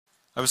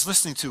I was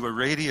listening to a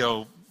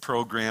radio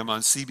program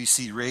on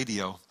CBC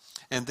Radio,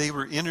 and they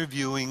were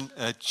interviewing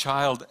a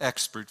child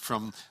expert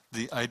from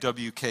the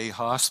IWK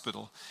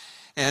hospital.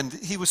 And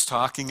he was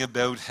talking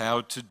about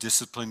how to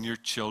discipline your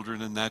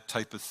children and that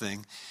type of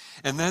thing.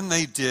 And then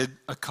they did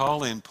a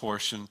call-in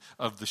portion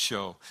of the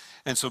show.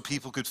 And so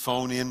people could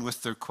phone in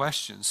with their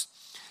questions.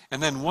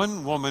 And then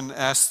one woman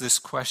asked this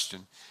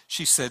question.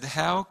 She said,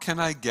 "How can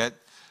I get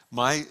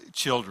my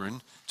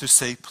children to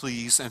say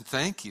please and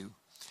thank you?"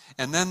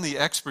 And then the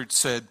expert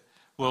said,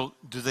 "Well,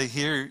 do they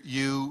hear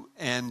you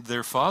and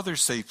their father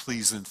say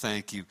please and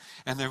thank you?"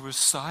 And there was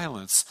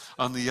silence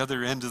on the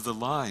other end of the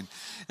line.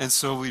 And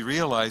so we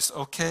realized,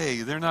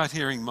 okay, they're not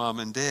hearing mom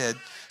and dad,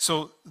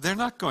 so they're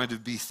not going to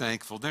be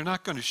thankful. They're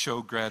not going to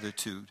show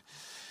gratitude.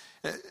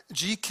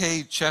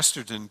 G.K.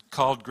 Chesterton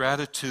called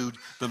gratitude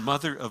the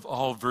mother of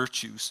all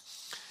virtues.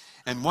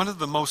 And one of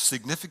the most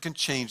significant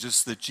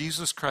changes that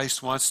Jesus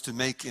Christ wants to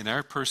make in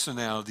our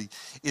personality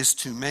is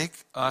to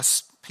make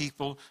us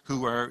people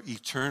who are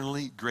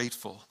eternally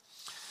grateful.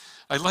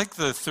 I like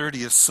the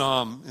 30th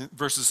Psalm,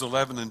 verses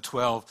 11 and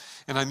 12,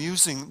 and I'm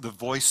using the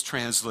Voice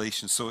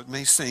translation, so it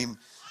may seem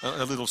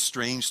a little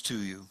strange to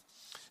you.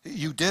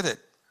 You did it.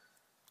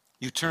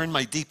 You turned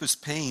my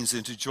deepest pains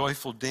into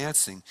joyful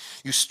dancing.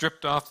 You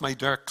stripped off my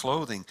dark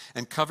clothing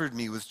and covered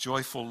me with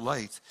joyful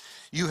light.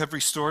 You have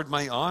restored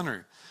my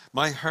honor.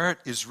 My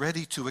heart is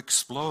ready to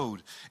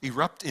explode,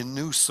 erupt in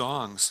new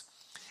songs.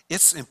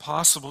 It's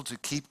impossible to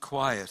keep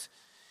quiet.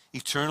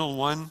 Eternal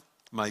One,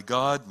 my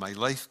God, my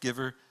life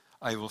giver,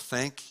 I will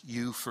thank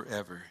you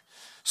forever.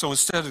 So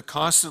instead of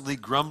constantly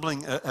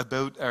grumbling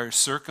about our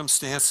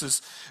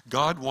circumstances,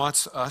 God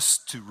wants us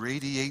to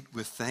radiate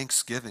with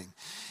thanksgiving.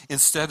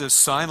 Instead of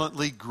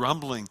silently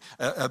grumbling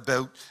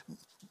about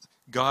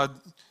God's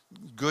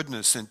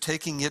goodness and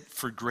taking it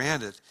for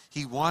granted,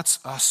 He wants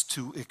us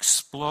to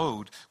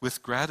explode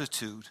with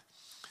gratitude.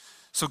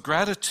 So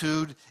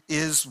gratitude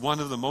is one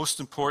of the most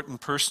important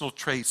personal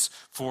traits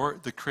for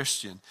the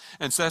Christian.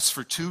 And that's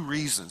for two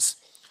reasons.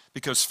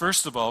 Because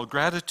first of all,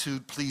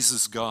 gratitude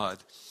pleases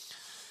God.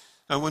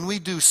 Now, when we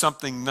do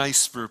something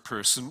nice for a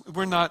person,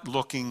 we're not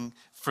looking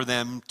for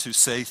them to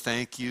say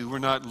thank you. We're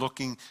not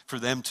looking for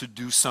them to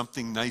do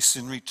something nice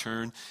in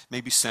return,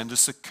 maybe send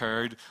us a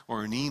card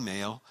or an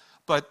email.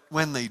 But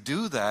when they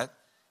do that,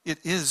 it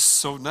is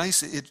so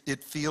nice.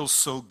 It feels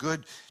so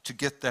good to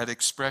get that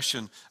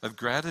expression of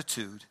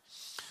gratitude.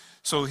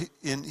 So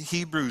in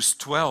Hebrews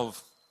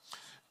 12,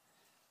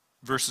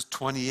 verses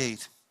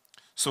 28,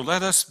 so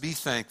let us be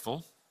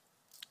thankful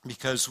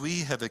because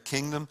we have a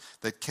kingdom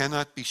that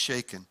cannot be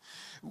shaken.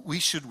 We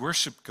should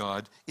worship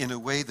God in a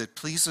way that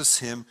pleases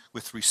Him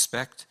with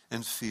respect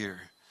and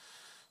fear.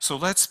 So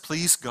let's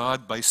please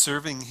God by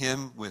serving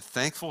Him with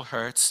thankful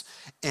hearts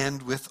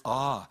and with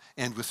awe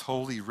and with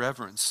holy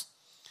reverence.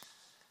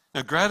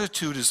 Now,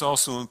 gratitude is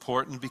also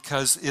important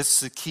because it's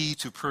the key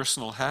to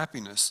personal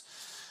happiness.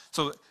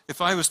 So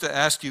if I was to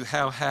ask you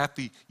how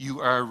happy you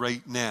are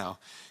right now,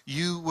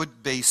 you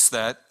would base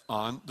that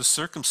on the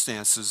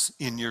circumstances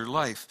in your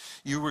life.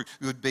 You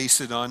would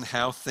base it on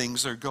how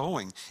things are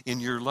going in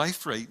your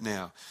life right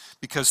now,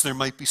 because there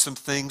might be some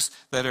things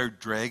that are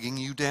dragging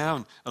you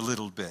down a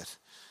little bit.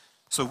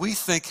 So we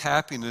think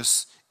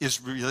happiness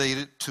is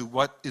related to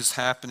what is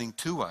happening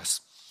to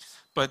us,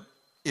 but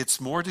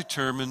it's more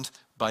determined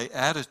by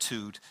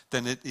attitude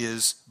than it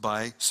is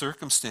by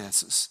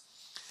circumstances.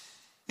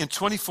 In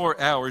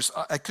 24 hours,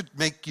 I could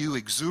make you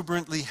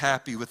exuberantly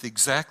happy with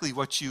exactly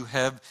what you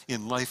have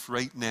in life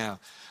right now,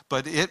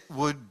 but it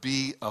would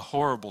be a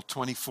horrible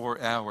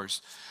 24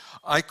 hours.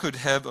 I could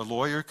have a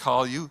lawyer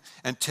call you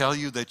and tell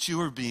you that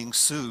you are being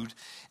sued,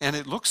 and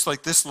it looks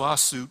like this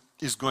lawsuit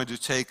is going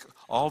to take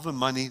all the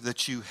money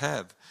that you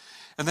have.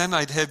 And then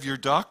I'd have your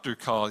doctor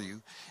call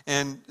you,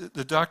 and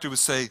the doctor would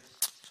say,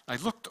 I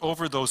looked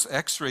over those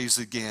x-rays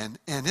again,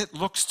 and it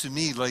looks to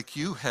me like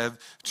you have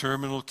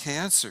terminal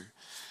cancer.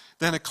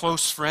 Then a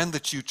close friend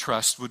that you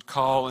trust would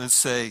call and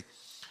say,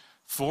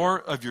 4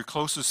 of your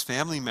closest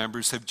family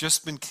members have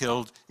just been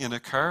killed in a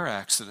car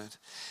accident.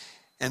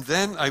 And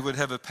then I would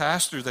have a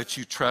pastor that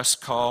you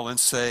trust call and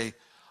say,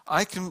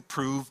 I can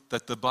prove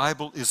that the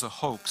Bible is a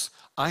hoax.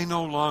 I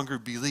no longer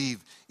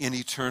believe in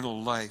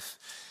eternal life.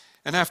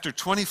 And after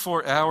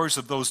 24 hours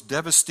of those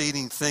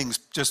devastating things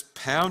just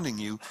pounding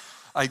you,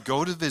 I'd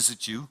go to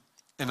visit you,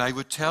 and I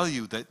would tell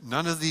you that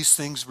none of these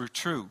things were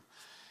true.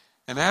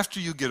 And after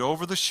you get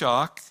over the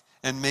shock,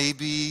 and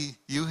maybe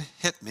you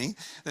hit me,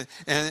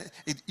 and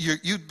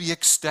you'd be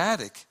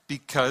ecstatic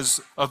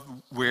because of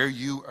where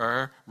you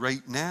are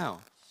right now.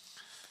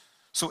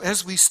 So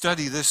as we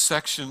study this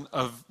section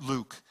of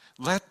Luke,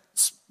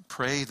 let's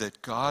pray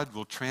that God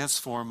will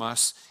transform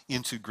us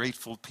into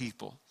grateful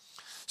people.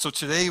 So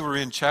today we're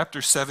in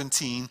chapter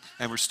 17,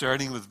 and we're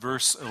starting with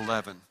verse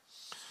 11.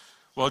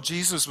 While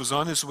Jesus was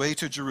on his way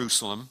to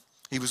Jerusalem,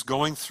 he was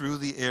going through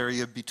the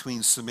area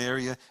between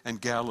Samaria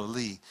and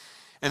Galilee.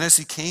 And as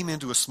he came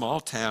into a small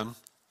town,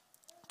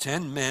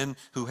 10 men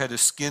who had a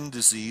skin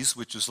disease,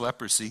 which is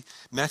leprosy,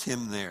 met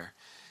him there.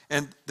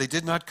 And they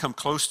did not come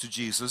close to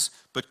Jesus,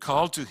 but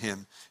called to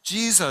him,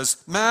 "Jesus,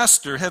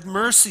 Master, have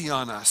mercy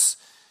on us."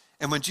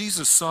 And when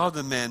Jesus saw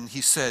the men,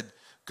 he said,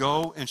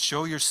 "Go and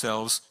show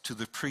yourselves to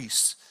the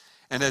priests."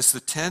 And as the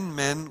 10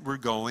 men were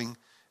going,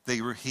 they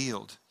were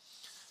healed.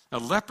 Now,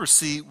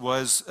 leprosy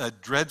was a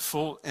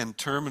dreadful and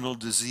terminal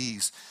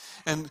disease.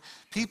 And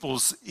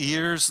people's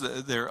ears,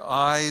 their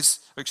eyes,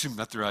 actually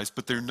not their eyes,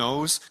 but their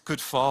nose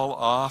could fall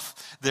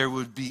off. There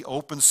would be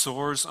open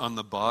sores on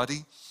the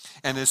body.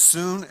 And as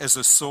soon as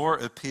a sore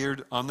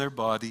appeared on their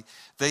body,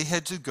 they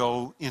had to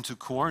go into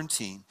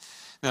quarantine.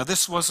 Now,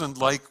 this wasn't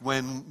like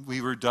when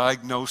we were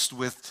diagnosed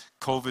with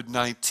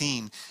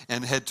COVID-19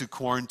 and had to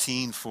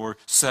quarantine for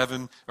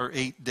 7 or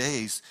 8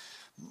 days.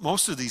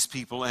 Most of these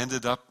people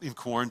ended up in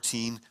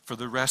quarantine for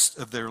the rest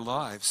of their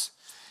lives.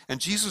 And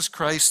Jesus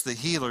Christ, the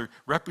healer,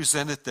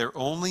 represented their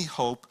only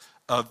hope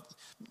of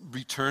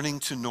returning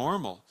to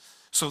normal.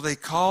 So they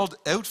called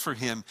out for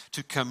him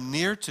to come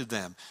near to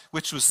them,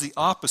 which was the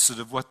opposite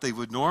of what they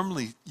would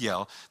normally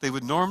yell. They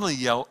would normally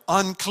yell,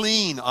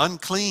 "Unclean,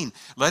 unclean,"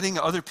 letting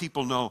other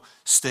people know,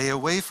 "Stay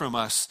away from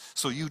us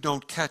so you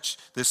don't catch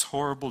this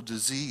horrible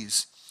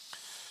disease."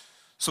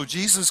 So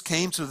Jesus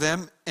came to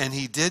them and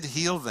he did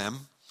heal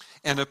them.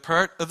 And a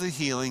part of the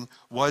healing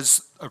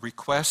was a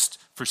request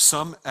for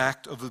some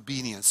act of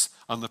obedience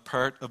on the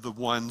part of the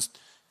ones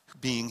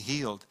being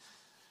healed.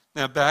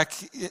 Now,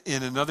 back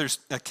in another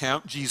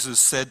account, Jesus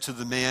said to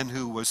the man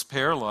who was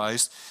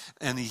paralyzed,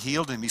 and he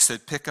healed him, he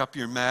said, "Pick up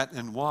your mat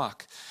and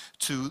walk."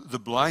 To the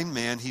blind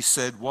man, he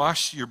said,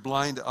 "Wash your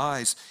blind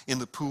eyes in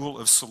the pool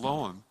of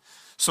Siloam."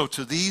 So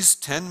to these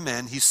 10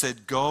 men, he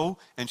said, "Go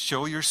and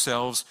show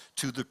yourselves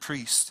to the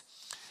priest."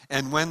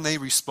 And when they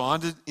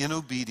responded in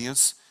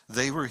obedience,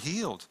 they were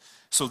healed.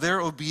 So their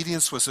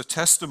obedience was a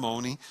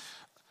testimony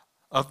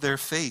of their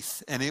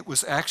faith, and it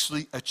was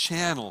actually a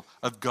channel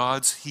of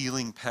God's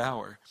healing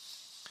power.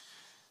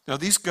 Now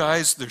these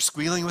guys, they're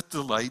squealing with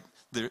delight,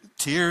 their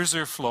tears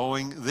are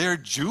flowing, they're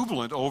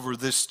jubilant over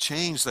this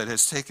change that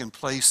has taken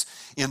place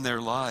in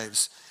their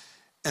lives.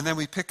 And then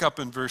we pick up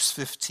in verse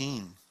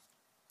 15.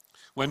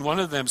 When one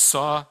of them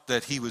saw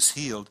that he was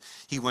healed,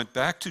 he went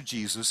back to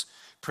Jesus,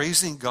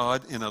 praising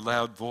God in a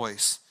loud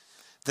voice.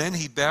 Then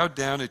he bowed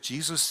down at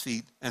Jesus'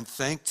 feet and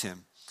thanked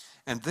him.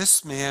 And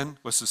this man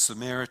was a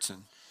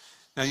Samaritan.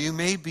 Now you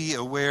may be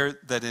aware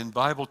that in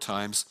Bible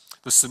times,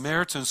 the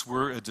Samaritans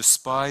were a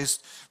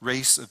despised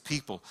race of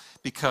people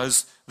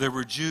because there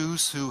were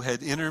Jews who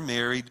had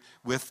intermarried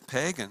with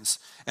pagans,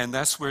 and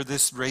that's where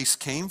this race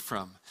came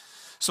from.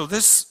 So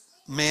this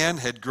man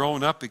had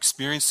grown up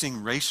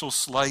experiencing racial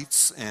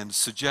slights and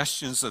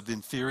suggestions of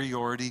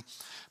inferiority,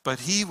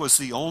 but he was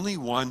the only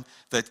one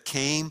that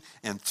came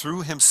and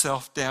threw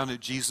himself down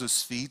at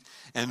Jesus' feet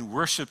and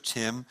worshiped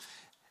him.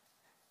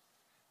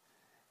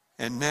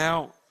 And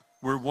now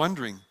we're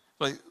wondering,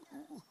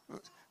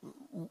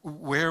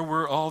 where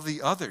were all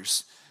the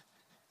others?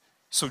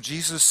 So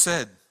Jesus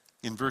said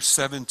in verse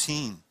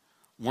 17,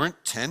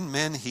 "Weren't 10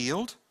 men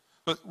healed?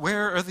 But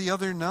where are the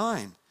other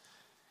 9?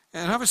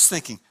 And I was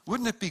thinking,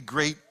 wouldn't it be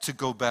great to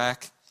go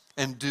back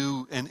and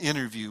do an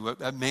interview,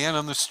 a man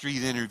on the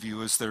street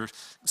interview, as they're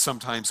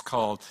sometimes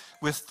called,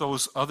 with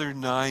those other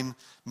 9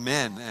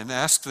 men and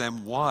ask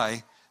them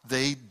why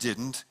they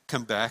didn't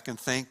come back and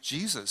thank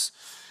Jesus?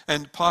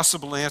 And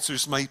possible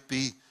answers might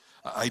be,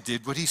 I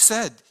did what he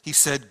said. He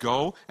said,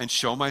 go and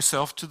show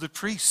myself to the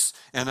priests,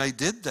 and I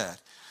did that.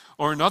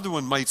 Or another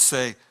one might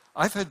say,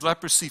 I've had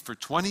leprosy for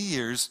 20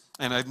 years,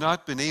 and I've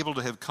not been able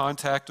to have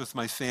contact with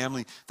my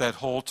family that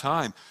whole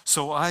time,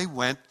 so I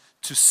went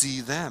to see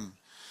them.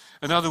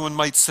 Another one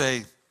might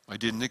say, I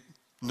didn't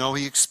know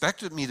he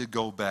expected me to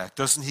go back.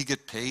 Doesn't he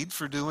get paid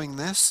for doing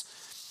this?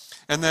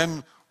 And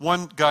then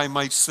one guy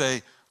might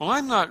say, well,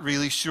 I'm not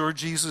really sure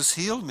Jesus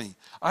healed me.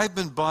 I've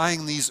been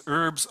buying these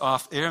herbs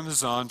off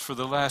Amazon for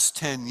the last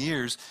 10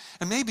 years,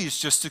 and maybe it's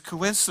just a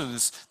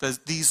coincidence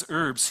that these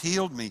herbs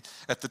healed me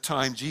at the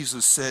time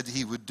Jesus said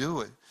he would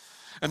do it.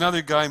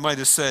 Another guy might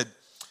have said,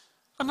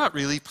 I'm not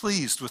really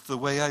pleased with the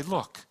way I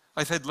look.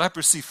 I've had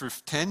leprosy for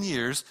 10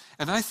 years,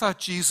 and I thought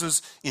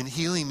Jesus, in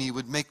healing me,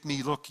 would make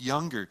me look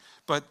younger,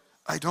 but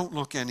I don't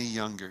look any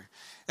younger.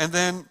 And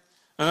then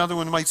another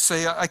one might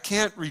say, I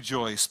can't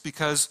rejoice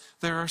because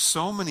there are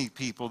so many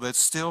people that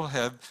still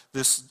have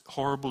this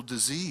horrible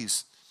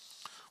disease.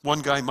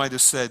 One guy might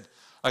have said,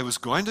 I was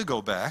going to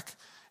go back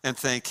and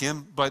thank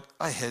him, but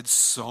I had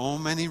so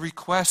many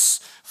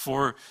requests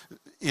for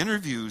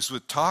interviews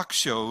with talk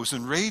shows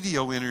and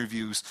radio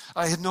interviews.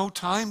 I had no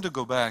time to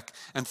go back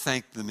and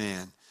thank the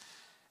man.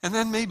 And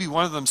then maybe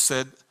one of them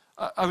said,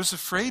 I was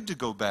afraid to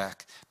go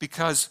back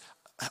because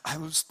I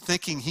was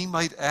thinking he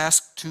might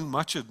ask too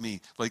much of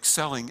me, like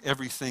selling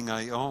everything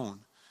I own.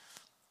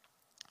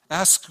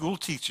 Ask school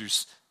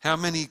teachers how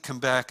many come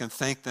back and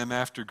thank them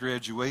after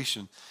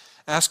graduation.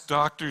 Ask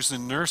doctors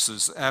and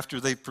nurses after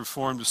they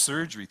performed a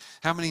surgery.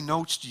 How many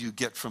notes do you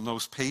get from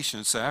those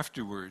patients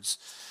afterwards?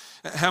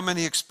 How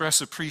many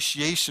express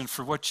appreciation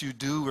for what you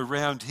do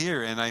around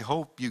here? And I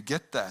hope you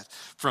get that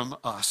from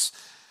us.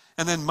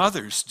 And then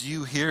mothers, do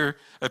you hear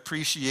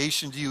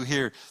appreciation? Do you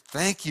hear,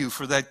 thank you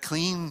for that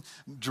clean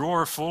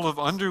drawer full of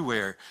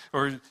underwear?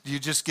 Or do you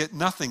just get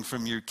nothing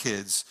from your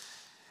kids?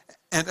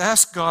 And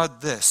ask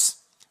God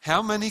this,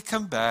 how many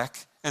come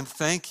back and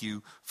thank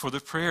you for the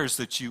prayers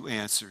that you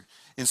answer,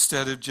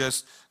 instead of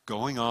just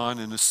going on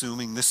and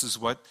assuming this is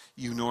what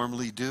you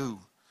normally do?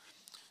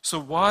 So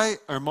why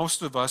are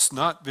most of us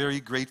not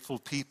very grateful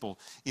people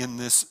in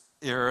this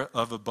era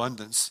of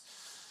abundance?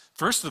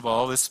 First of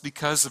all, it's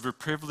because of a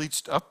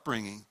privileged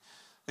upbringing.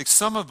 Like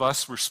some of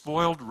us were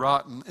spoiled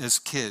rotten as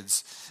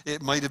kids.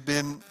 It might have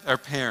been our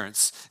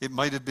parents. It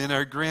might have been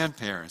our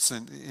grandparents.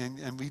 And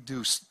we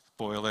do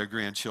spoil our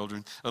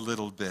grandchildren a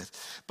little bit.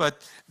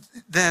 But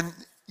then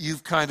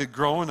you've kind of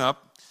grown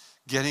up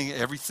getting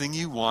everything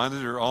you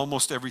wanted, or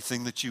almost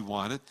everything that you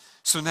wanted.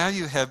 So now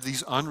you have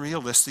these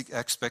unrealistic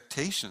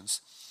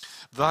expectations.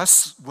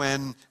 Thus,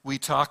 when we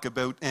talk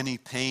about any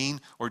pain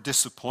or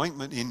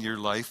disappointment in your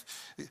life,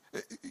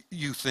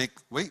 you think,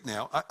 wait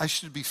now, I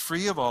should be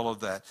free of all of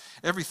that.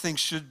 Everything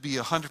should be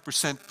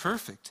 100%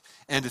 perfect.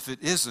 And if it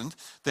isn't,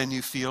 then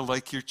you feel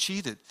like you're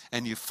cheated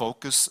and you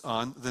focus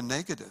on the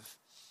negative.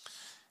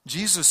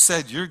 Jesus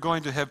said, you're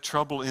going to have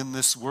trouble in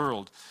this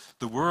world.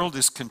 The world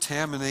is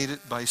contaminated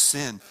by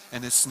sin,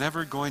 and it's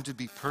never going to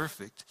be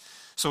perfect.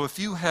 So if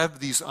you have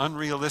these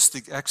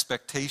unrealistic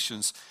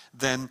expectations,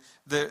 then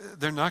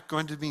they're not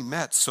going to be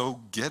met.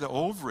 So get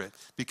over it,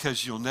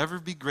 because you'll never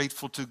be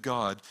grateful to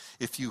God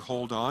if you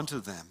hold on to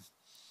them.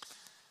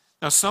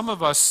 Now, some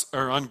of us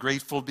are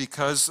ungrateful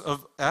because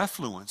of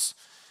affluence.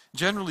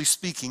 Generally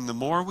speaking, the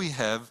more we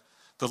have,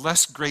 the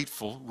less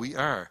grateful we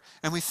are.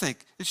 And we think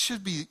it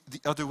should be the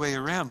other way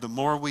around. The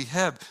more we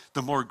have,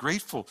 the more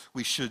grateful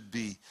we should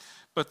be.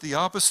 But the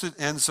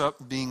opposite ends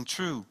up being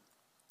true,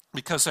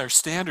 because our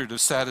standard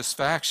of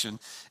satisfaction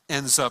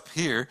ends up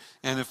here,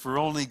 and if we're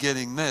only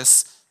getting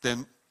this,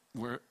 then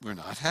we're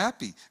not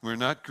happy. We're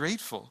not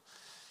grateful.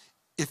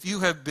 If you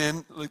have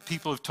been, like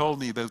people have told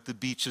me about the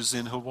beaches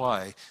in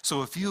Hawaii,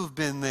 so if you have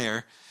been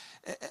there,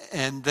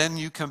 and then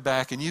you come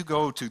back and you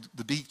go to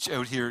the beach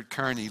out here at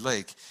Carney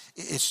Lake,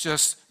 it's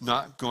just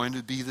not going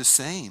to be the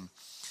same.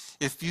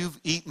 If you've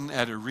eaten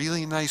at a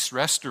really nice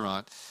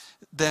restaurant,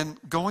 then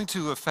going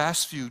to a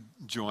fast food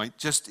joint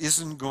just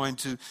isn't going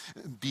to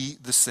be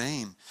the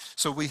same.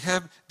 So we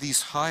have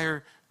these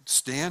higher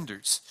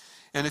standards.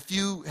 And if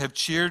you have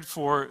cheered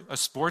for a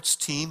sports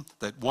team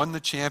that won the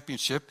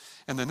championship,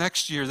 and the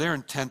next year they're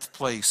in 10th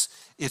place,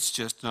 it's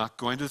just not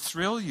going to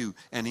thrill you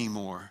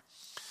anymore.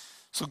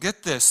 So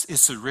get this,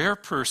 it's a rare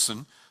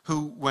person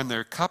who, when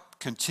their cup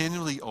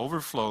continually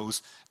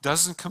overflows,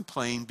 doesn't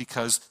complain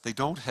because they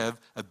don't have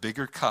a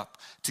bigger cup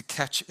to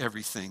catch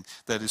everything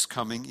that is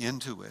coming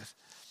into it.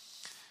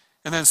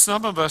 And then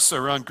some of us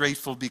are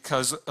ungrateful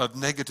because of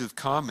negative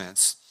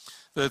comments.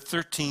 The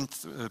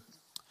 13th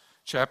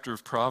chapter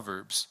of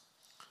Proverbs.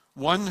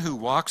 One who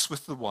walks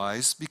with the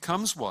wise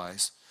becomes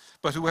wise,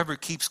 but whoever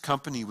keeps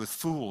company with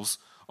fools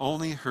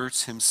only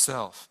hurts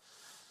himself.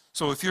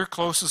 So if your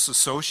closest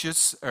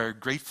associates are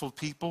grateful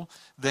people,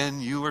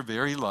 then you are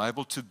very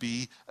liable to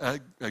be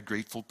a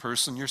grateful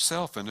person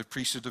yourself, an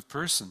appreciative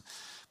person.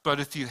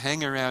 But if you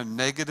hang around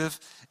negative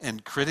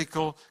and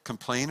critical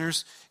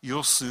complainers,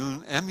 you'll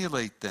soon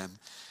emulate them.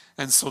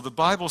 And so the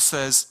Bible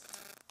says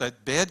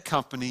that bad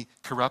company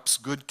corrupts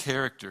good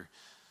character.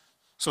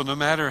 So no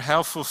matter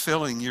how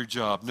fulfilling your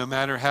job, no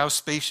matter how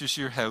spacious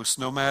your house,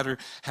 no matter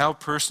how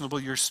personable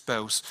your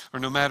spouse, or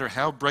no matter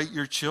how bright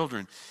your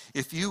children,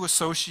 if you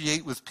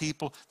associate with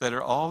people that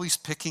are always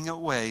picking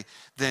away,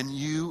 then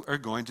you are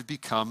going to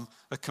become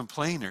a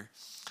complainer.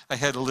 I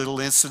had a little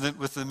incident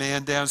with the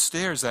man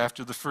downstairs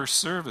after the first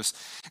service,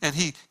 and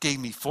he gave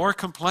me 4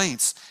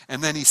 complaints,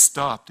 and then he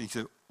stopped. He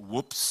said,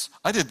 whoops,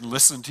 I didn't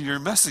listen to your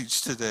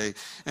message today.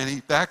 And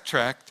he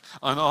backtracked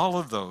on all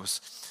of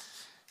those.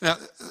 Now,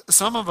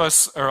 some of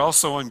us are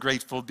also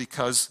ungrateful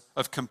because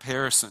of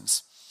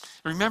comparisons.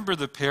 Remember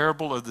the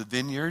parable of the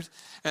vineyard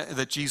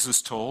that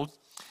Jesus told?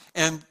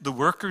 And the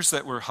workers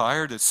that were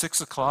hired at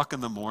 6 o'clock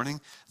in the morning,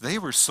 they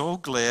were so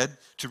glad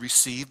to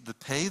receive the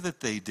pay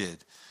that they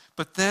did.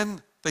 But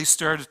then they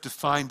started to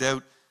find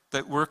out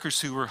that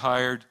workers who were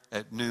hired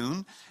at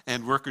noon,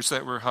 and workers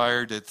that were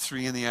hired at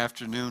 3 in the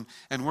afternoon,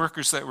 and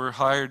workers that were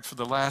hired for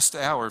the last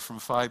hour from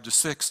 5 to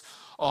 6,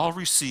 all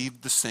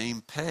received the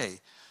same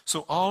pay.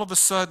 So all of a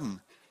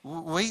sudden,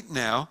 wait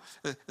now,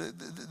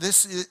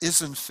 this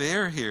isn't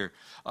fair here.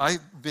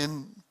 I've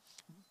been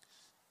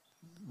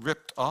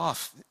ripped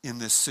off in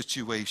this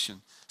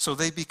situation. So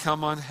they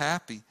become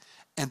unhappy,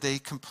 and they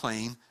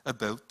complain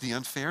about the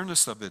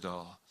unfairness of it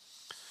all.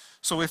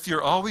 So if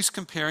you're always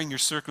comparing your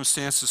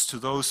circumstances to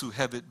those who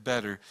have it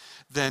better,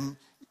 then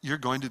you're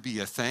going to be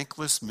a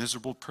thankless,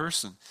 miserable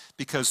person,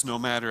 because no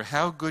matter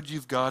how good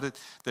you've got it,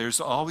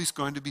 there's always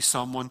going to be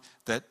someone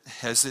that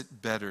has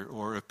it better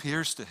or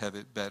appears to have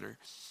it better.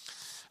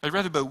 I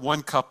read about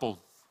one couple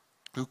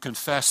who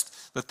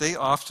confessed that they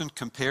often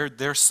compared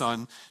their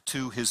son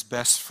to his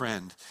best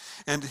friend.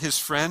 And his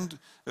friend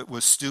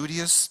was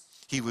studious,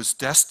 He was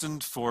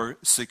destined for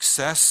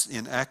success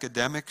in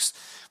academics,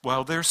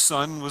 while their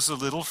son was a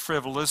little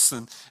frivolous,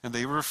 and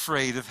they were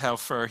afraid of how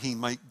far he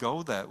might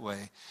go that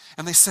way.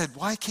 And they said,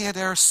 why can't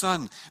our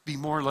son be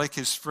more like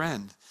his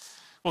friend?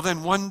 Well,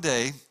 then one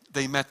day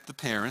they met the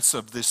parents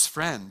of this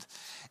friend,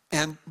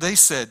 and they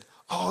said,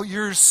 oh,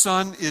 your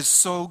son is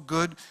so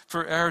good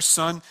for our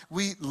son.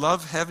 We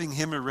love having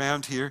him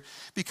around here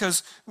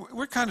because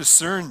we're kind of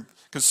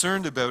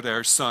concerned about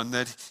our son,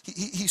 that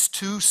he's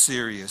too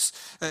serious.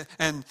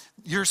 And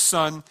your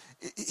son,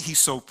 he's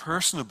so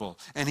personable,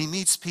 and he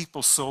meets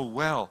people so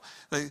well.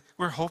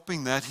 We're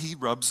hoping that he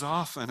rubs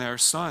off on our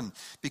son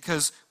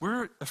because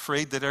we're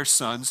afraid that our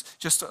son's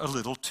just a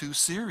little too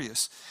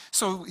serious.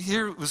 So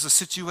here was a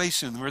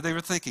situation where they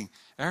were thinking,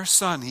 our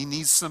son, he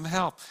needs some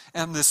help.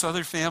 And this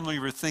other family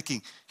were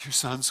thinking, your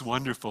son's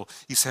wonderful.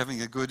 He's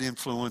having a good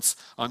influence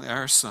on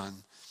our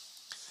son.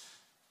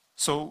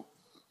 So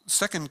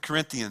 2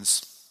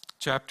 Corinthians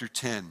chapter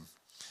 10,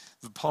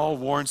 Paul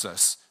warns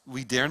us,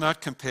 we dare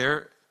not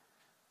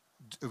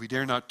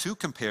to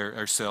compare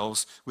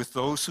ourselves with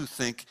those who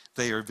think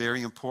they are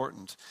very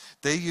important.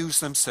 They use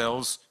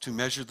themselves to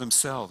measure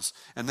themselves,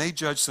 and they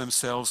judge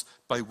themselves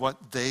by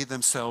what they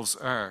themselves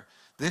are.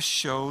 This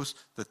shows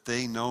that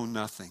they know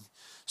nothing.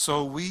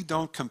 So we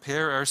don't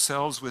compare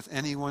ourselves with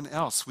anyone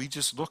else. We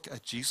just look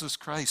at Jesus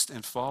Christ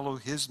and follow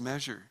his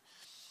measure.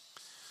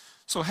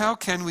 So how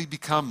can we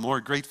become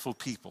more grateful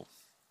people?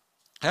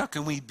 How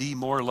can we be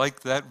more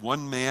like that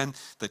one man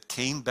that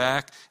came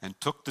back and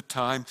took the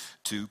time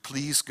to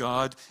please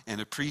God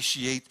and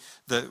appreciate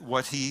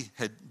what he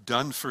had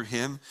done for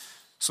him?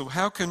 So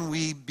how can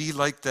we be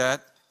like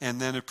that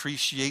and then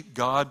appreciate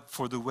God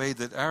for the way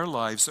that our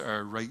lives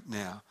are right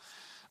now?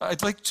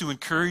 I'd like to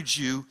encourage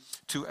you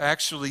to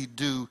actually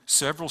do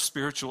several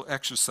spiritual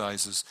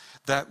exercises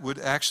that would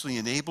actually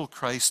enable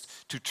Christ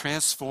to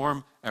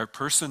transform our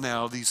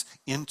personalities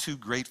into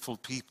grateful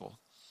people.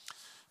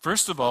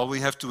 First of all,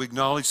 we have to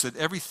acknowledge that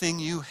everything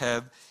you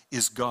have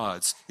is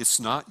God's. It's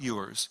not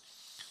yours.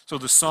 So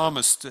the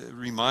psalmist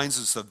reminds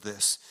us of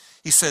this.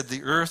 He said,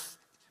 the earth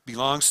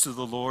belongs to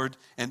the Lord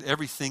and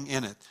everything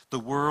in it, the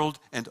world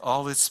and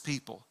all its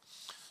people.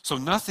 So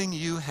nothing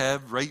you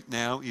have right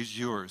now is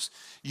yours.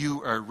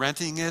 You are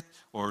renting it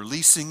or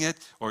leasing it,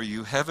 or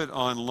you have it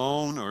on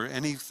loan or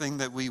anything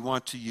that we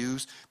want to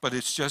use, but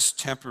it's just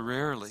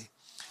temporarily.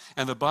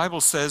 And the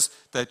Bible says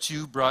that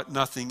you brought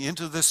nothing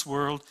into this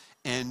world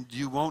and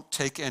you won't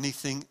take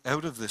anything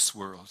out of this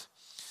world.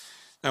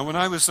 Now, when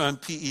I was on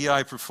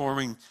PEI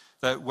performing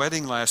that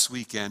wedding last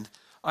weekend,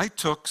 I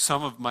took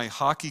some of my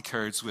hockey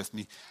cards with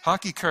me,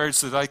 hockey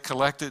cards that I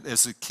collected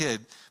as a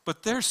kid,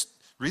 but they're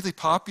really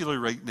popular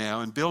right now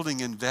and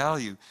building in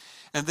value.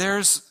 And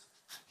there's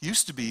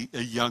used to be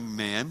a young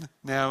man,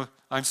 now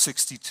I'm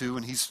 62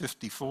 and he's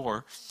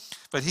 54,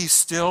 but he's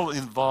still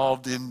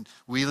involved in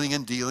wheeling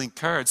and dealing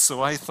cards.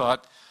 So I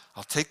thought,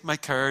 I'll take my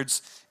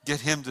cards,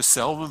 get him to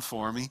sell them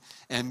for me,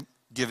 and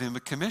give him a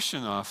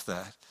commission off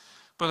that.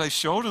 But I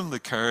showed him the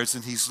cards,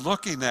 and he's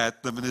looking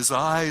at them, and his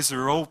eyes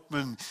are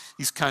open.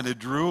 He's kind of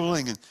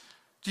drooling. And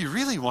do you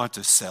really want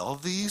to sell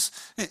these?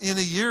 In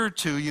a year or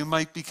two, you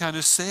might be kind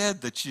of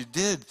sad that you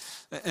did.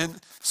 And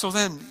so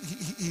then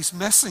he's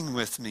messing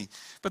with me.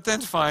 But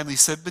then finally he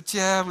said, but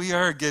yeah, we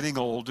are getting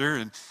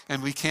older,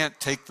 and we can't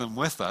take them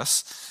with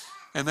us.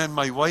 And then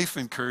my wife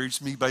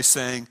encouraged me by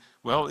saying,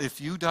 well, if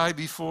you die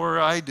before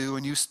I do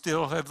and you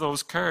still have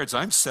those cards,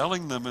 I'm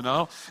selling them and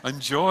I'll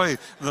enjoy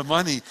the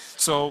money.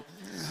 So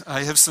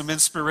I have some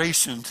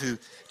inspiration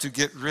to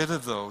get rid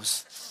of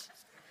those.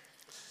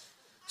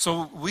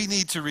 So we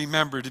need to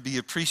remember to be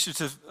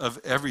appreciative of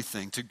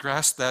everything, to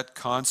grasp that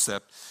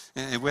concept,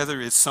 and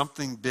whether it's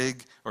something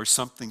big or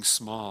something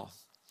small.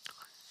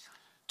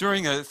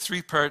 During a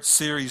 3-part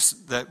series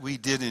that we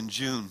did in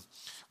June,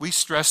 we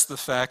stressed the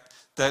fact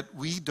that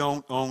we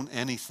don't own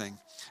anything,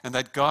 and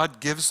that God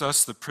gives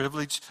us the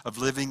privilege of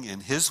living in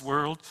his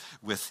world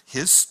with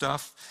his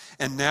stuff,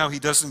 and now he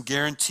doesn't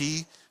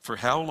guarantee for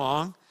how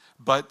long,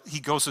 but he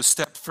goes a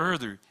step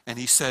further, and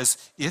he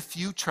says, if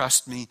you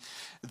trust me,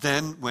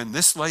 then when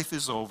this life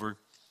is over,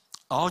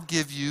 I'll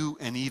give you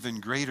an even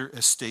greater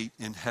estate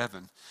in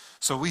heaven.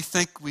 So we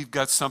think we've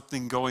got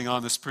something going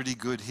on that's pretty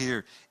good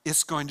here.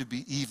 It's going to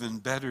be even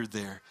better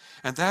there.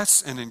 And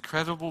that's an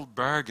incredible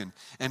bargain.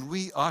 And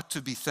we ought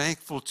to be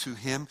thankful to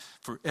him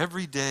for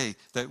every day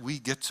that we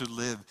get to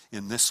live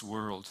in this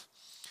world.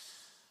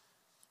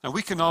 Now,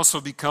 we can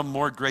also become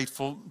more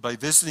grateful by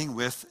visiting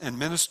with and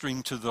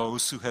ministering to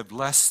those who have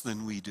less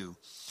than we do.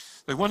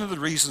 But one of the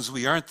reasons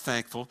we aren't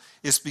thankful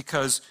is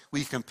because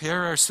we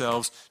compare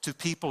ourselves to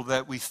people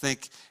that we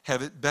think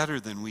have it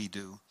better than we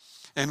do.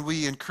 And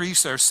we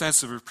increase our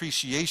sense of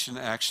appreciation,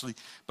 actually,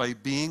 by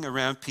being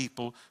around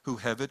people who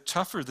have it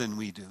tougher than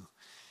we do.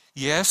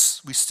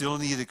 Yes, we still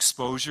need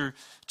exposure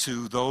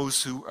to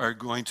those who are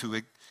going to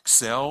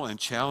excel and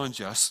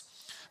challenge us,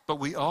 but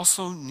we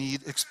also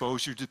need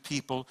exposure to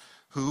people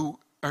who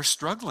are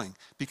struggling,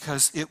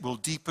 because it will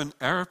deepen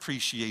our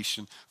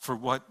appreciation for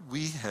what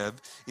we have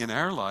in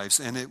our lives,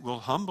 and it will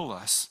humble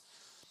us.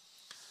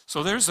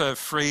 So there's a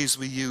phrase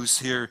we use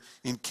here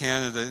in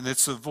Canada, and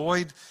it's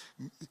avoid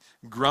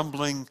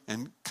grumbling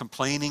and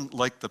complaining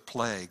like the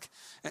plague.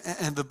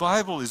 And the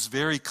Bible is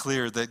very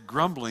clear that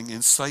grumbling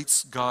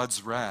incites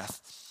God's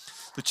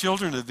wrath. The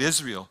children of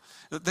Israel,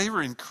 they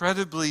were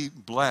incredibly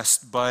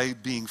blessed by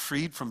being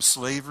freed from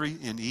slavery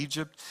in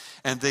Egypt,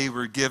 and they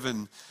were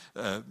given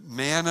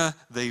manna,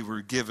 they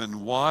were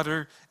given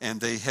water,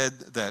 and they had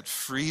that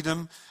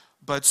freedom,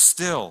 but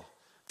still,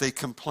 they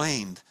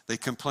complained. They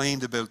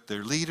complained about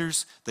their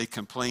leaders. They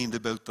complained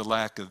about the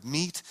lack of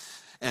meat.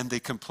 And they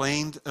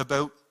complained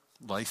about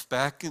life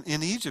back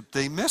in Egypt.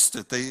 They missed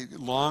it. They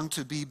longed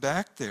to be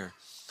back there.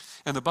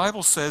 And the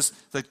Bible says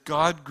that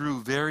God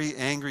grew very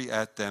angry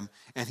at them,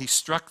 and he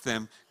struck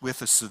them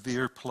with a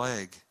severe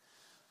plague.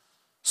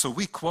 So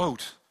we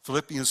quote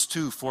Philippians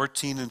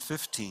 2:14 and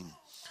 15.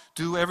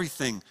 Do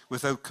everything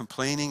without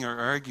complaining or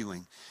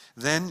arguing.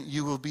 Then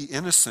you will be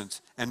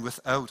innocent and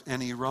without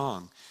any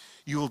wrong.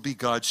 You will be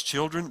God's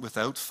children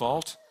without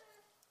fault,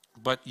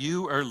 but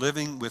you are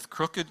living with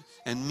crooked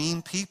and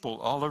mean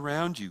people all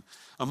around you,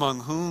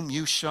 among whom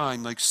you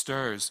shine like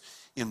stars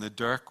in the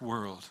dark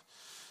world.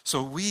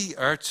 So we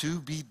are to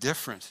be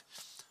different.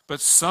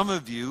 But some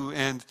of you,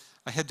 and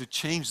I had to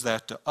change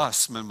that to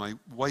us when my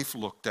wife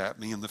looked at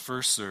me in the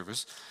first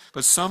service,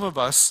 but some of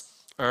us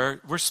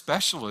we're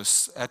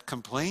specialists at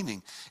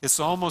complaining. It's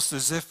almost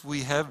as if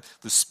we have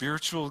the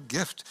spiritual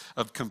gift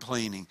of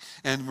complaining,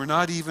 and we're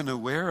not even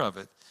aware of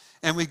it.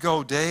 And we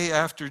go day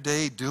after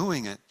day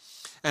doing it.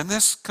 And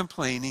this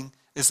complaining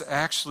is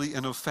actually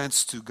an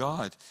offense to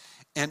God.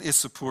 And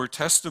it's a poor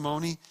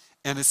testimony,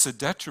 and it's a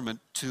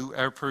detriment to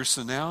our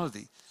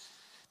personality.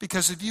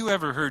 Because have you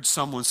ever heard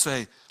someone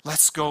say,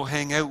 let's go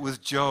hang out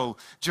with Joe?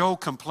 Joe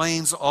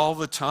complains all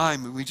the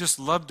time, and we just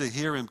love to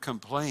hear him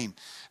complain.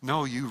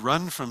 No, you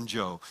run from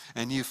Joe,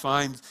 and you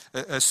find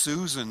a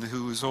Susan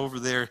who is over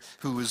there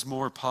who is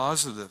more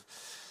positive.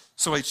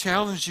 So I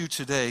challenge you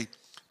today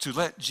to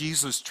let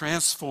Jesus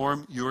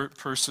transform your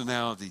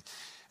personality.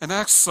 And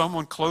ask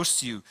someone close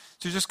to you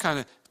to just kind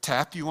of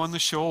tap you on the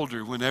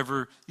shoulder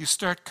whenever you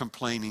start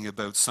complaining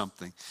about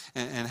something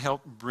and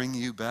help bring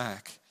you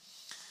back.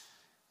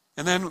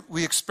 And then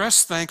we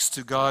express thanks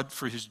to God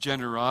for his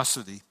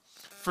generosity.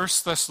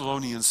 1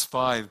 Thessalonians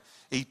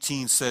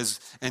 5:18 says,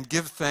 and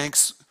give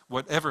thanks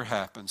whatever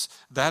happens.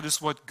 That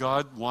is what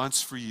God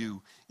wants for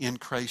you in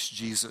Christ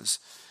Jesus.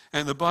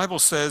 And the Bible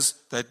says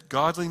that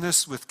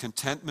godliness with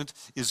contentment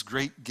is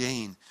great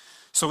gain.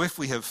 So if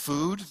we have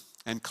food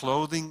and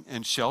clothing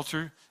and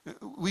shelter,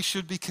 we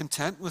should be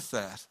content with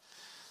that.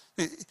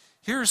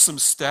 Here are some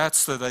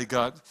stats that I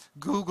got.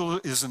 Google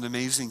is an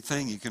amazing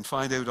thing. You can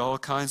find out all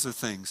kinds of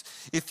things.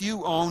 If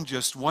you own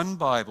just one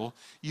Bible,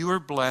 you are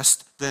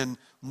blessed than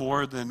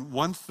more than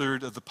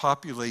 1/3 of the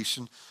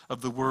population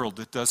of the world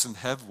that doesn't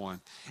have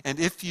one.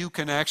 And if you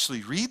can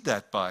actually read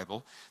that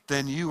Bible,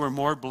 then you are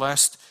more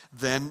blessed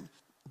than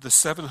the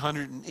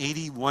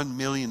 781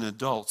 million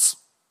adults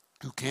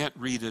who can't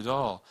read at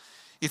all.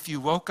 If you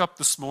woke up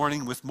this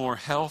morning with more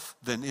health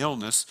than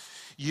illness,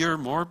 you're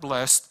more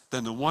blessed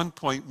than the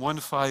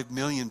 1.15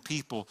 million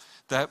people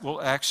that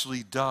will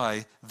actually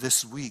die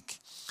this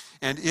week.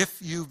 And if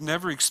you've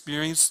never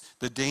experienced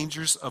the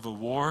dangers of a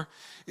war,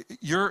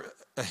 you're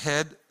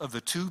ahead of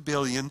the 2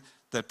 billion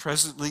that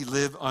presently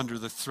live under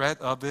the threat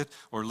of it,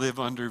 or live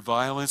under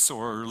violence,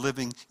 or are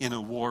living in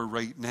a war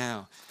right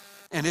now.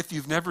 And if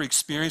you've never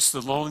experienced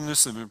the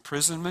loneliness of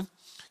imprisonment,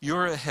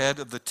 you're ahead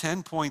of the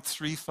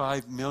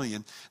 10.35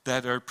 million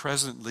that are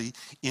presently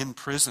in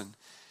prison.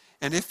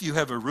 And if you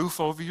have a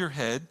roof over your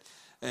head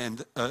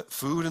and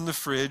food in the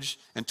fridge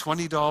and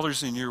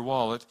 $20 in your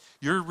wallet,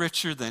 you're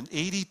richer than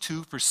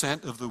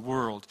 82% of the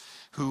world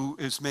who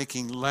is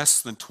making less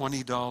than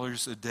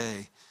 $20 a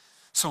day.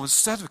 So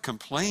instead of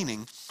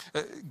complaining,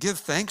 give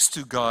thanks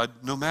to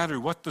God no matter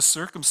what the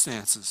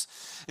circumstances.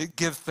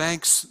 Give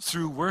thanks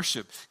through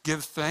worship.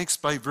 Give thanks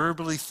by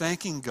verbally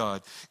thanking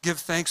God. Give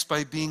thanks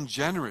by being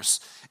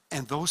generous.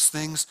 And those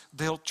things,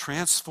 they'll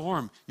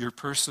transform your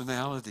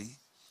personality.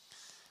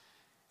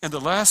 And the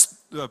last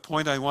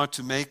point I want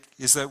to make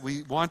is that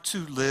we want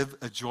to live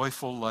a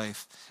joyful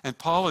life. And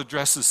Paul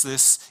addresses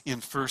this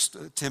in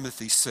 1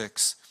 Timothy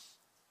 6.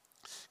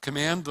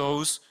 Command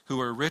those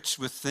who are rich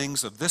with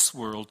things of this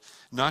world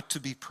not to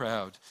be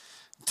proud.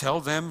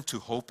 Tell them to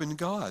hope in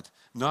God,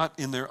 not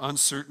in their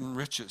uncertain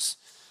riches.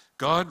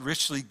 God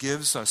richly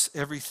gives us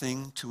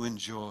everything to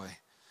enjoy.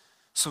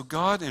 So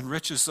God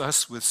enriches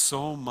us with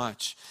so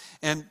much.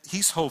 And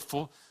he's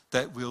hopeful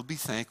that we'll be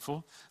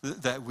thankful,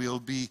 that we'll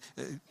be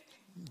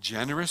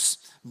generous,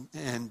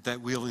 and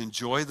that we'll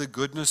enjoy the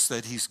goodness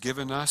that he's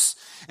given us.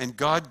 And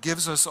God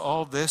gives us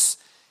all this.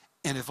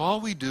 And if all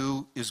we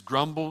do is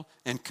grumble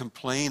and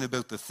complain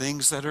about the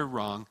things that are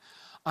wrong,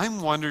 I'm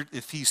wondered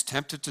if he's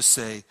tempted to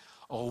say,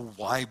 oh,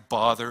 why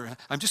bother?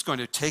 I'm just going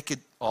to take it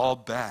all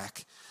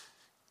back.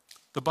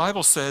 The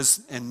Bible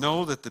says, and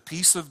know that the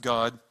peace of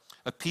God,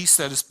 a peace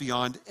that is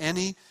beyond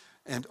any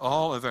and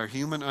all of our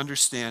human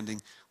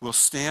understanding, will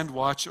stand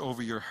watch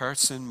over your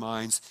hearts and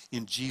minds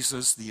in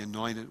Jesus, the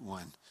Anointed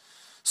One.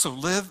 So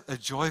live a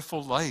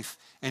joyful life,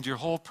 and your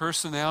whole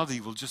personality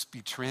will just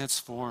be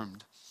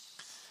transformed.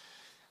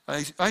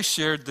 I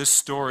shared this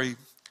story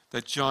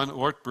that John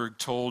Ortberg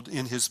told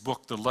in his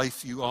book, The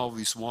Life You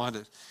Always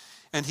Wanted.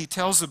 And he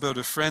tells about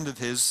a friend of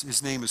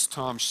his name is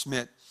Tom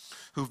Schmidt,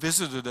 who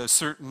visited a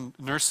certain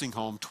nursing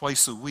home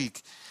twice a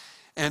week.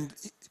 And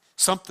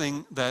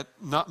something that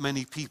not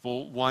many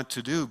people want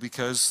to do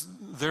because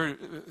there are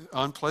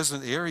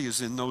unpleasant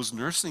areas in those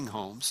nursing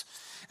homes.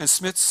 And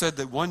Schmidt said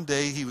that one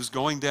day he was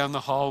going down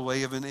the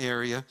hallway of an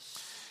area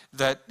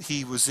that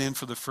he was in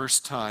for the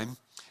first time,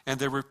 and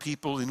there were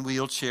people in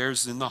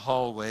wheelchairs in the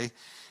hallway,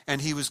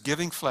 and he was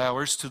giving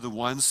flowers to the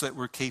ones that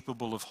were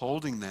capable of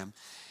holding them.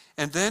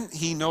 And then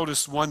he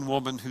noticed one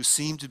woman who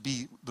seemed to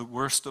be the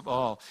worst of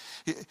all.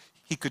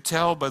 He could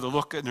tell by the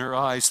look in her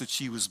eyes that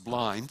she was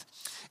blind,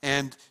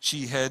 and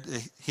she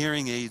had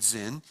hearing aids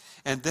in.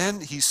 And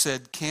then he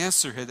said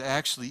cancer had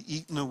actually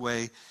eaten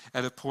away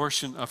at a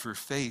portion of her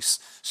face.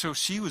 So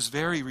she was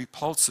very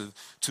repulsive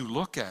to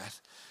look at.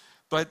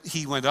 But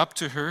he went up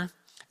to her,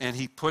 and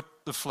he put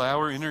the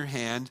flower in her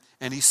hand,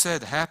 and he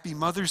said, "Happy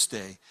Mother's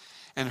Day."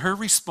 And her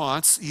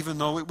response, even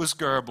though it was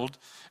garbled,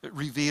 it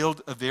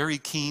revealed a very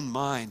keen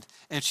mind.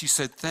 And she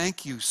said,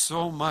 "Thank you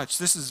so much.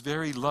 This is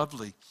very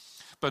lovely.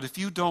 But if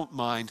you don't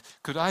mind,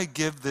 could I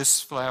give this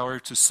flower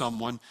to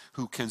someone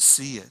who can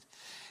see it?"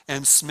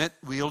 And Schmidt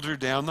wheeled her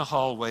down the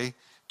hallway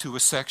to a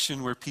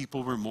section where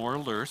people were more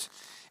alert.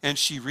 And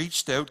she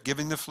reached out,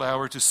 giving the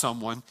flower to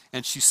someone,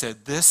 and she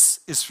said, "This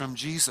is from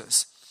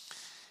Jesus."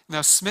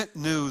 Now, Schmidt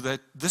knew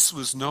that this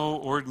was no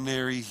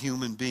ordinary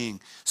human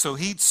being, so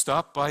he'd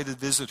stop by to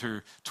visit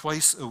her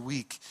twice a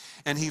week,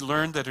 and he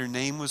learned that her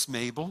name was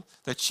Mabel,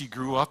 that she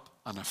grew up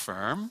on a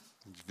farm,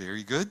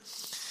 very good,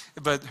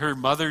 but her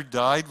mother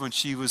died when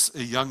she was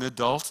a young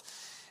adult,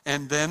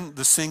 and then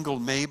the single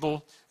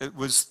Mabel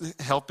was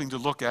helping to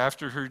look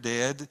after her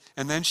dad,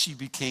 and then she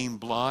became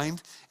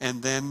blind,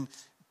 and then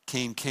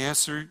came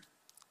cancer,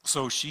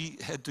 so she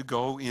had to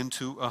go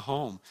into a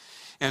home.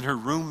 And her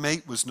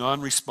roommate was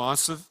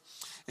non-responsive,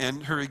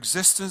 and her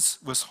existence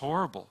was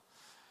horrible.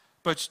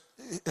 But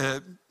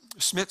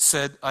Schmidt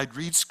said, I'd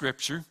read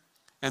scripture,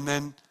 and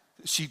then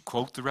she'd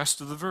quote the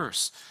rest of the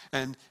verse.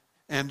 And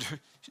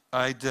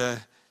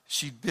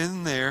she'd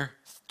been there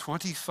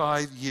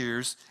 25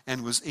 years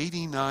and was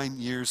 89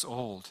 years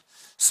old.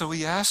 So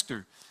he asked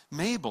her,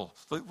 "Mabel,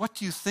 what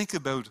do you think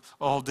about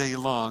all day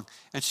long?"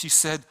 And she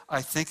said,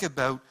 "I think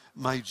about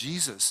my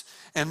Jesus."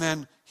 And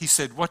then he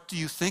said, "What do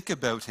you think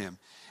about him?"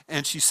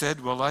 And she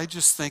said, "Well, I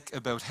just think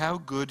about how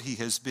good he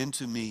has been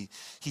to me.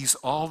 He's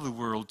all the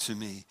world to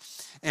me."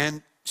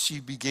 And she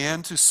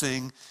began to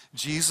sing,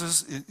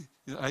 Jesus,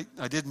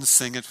 I didn't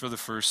sing it for the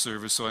first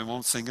service, so I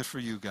won't sing it for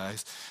you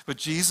guys. But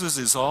Jesus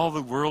is all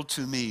the world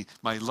to me,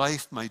 my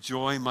life, my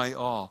joy, my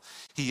all.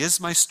 He is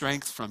my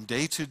strength from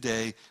day to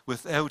day.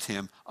 Without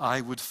him,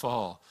 I would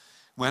fall.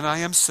 When I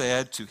am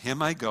sad, to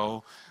him I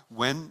go.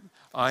 When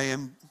I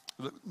am,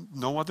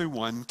 no other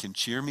one can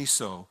cheer me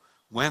so.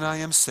 When I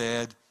am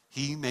sad,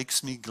 he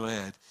makes me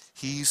glad.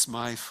 He's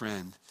my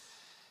friend.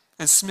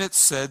 And Schmidt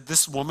said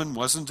this woman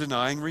wasn't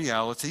denying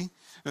reality.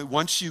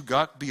 Once you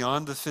got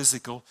beyond the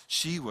physical,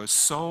 she was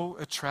so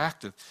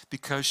attractive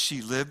because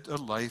she lived a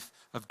life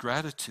of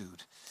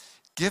gratitude.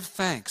 Give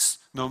thanks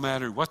no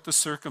matter what the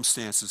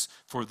circumstances,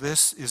 for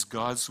this is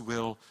God's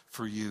will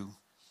for you.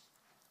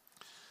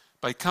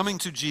 By coming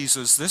to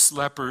Jesus, this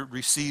leper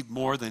received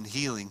more than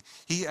healing.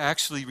 He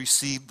actually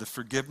received the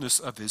forgiveness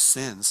of his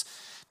sins,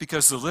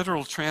 because the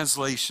literal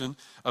translation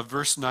of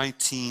verse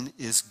 19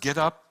 is, "Get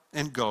up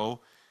and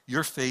go,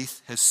 your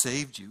faith has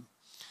saved you."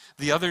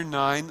 The other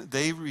 9,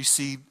 they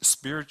received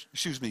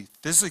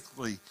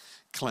physically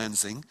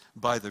cleansing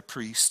by the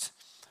priest,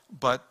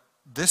 but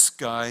this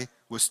guy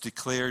was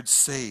declared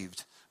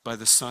saved by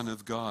the Son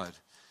of God.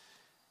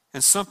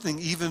 And something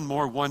even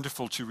more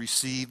wonderful to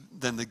receive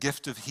than the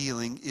gift of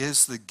healing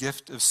is the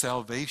gift of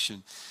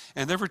salvation.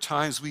 And there were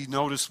times we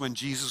noticed when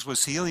Jesus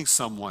was healing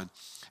someone,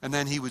 and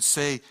then he would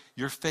say,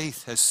 "Your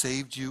faith has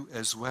saved you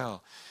as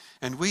well."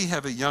 And we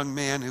have a young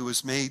man who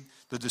has made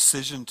the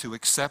decision to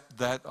accept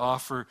that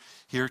offer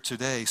here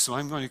today. So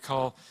I'm going to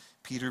call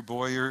Peter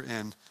Boyer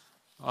and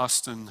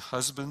Austin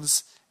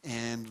Husbands,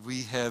 and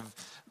we have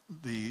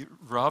the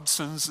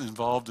Robsons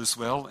involved as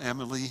well,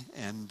 Emily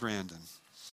and Brandon.